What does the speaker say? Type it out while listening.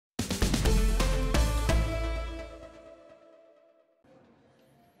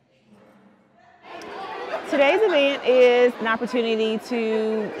Today's event is an opportunity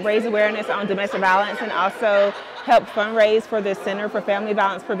to raise awareness on domestic violence and also help fundraise for the Center for Family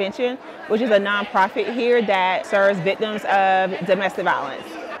Violence Prevention, which is a nonprofit here that serves victims of domestic violence.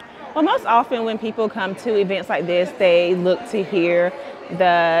 Well, most often when people come to events like this, they look to hear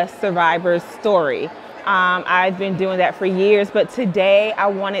the survivor's story. I've been doing that for years, but today I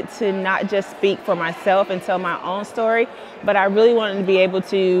wanted to not just speak for myself and tell my own story, but I really wanted to be able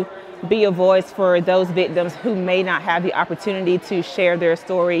to be a voice for those victims who may not have the opportunity to share their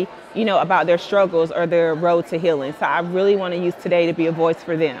story, about their struggles or their road to healing. So I really want to use today to be a voice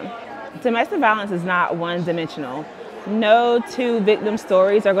for them. Domestic violence is not one-dimensional. No two victim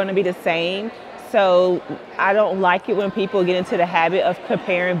stories are going to be the same. So I don't like it when people get into the habit of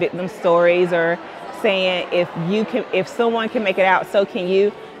comparing victim stories or saying if someone can make it out, so can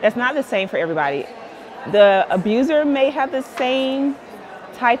you. That's not the same for everybody. The abuser may have the same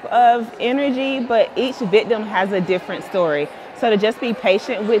type of energy, but each victim has a different story. So to just be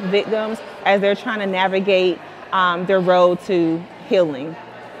patient with victims as they're trying to navigate their road to healing.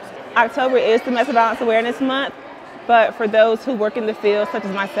 October is Domestic Violence Awareness Month, but for those who work in the field, such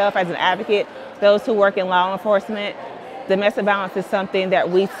as myself as an advocate, those who work in law enforcement, domestic violence is something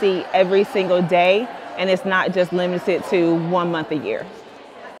that we see every single day, and it's not just limited to 1 month a year.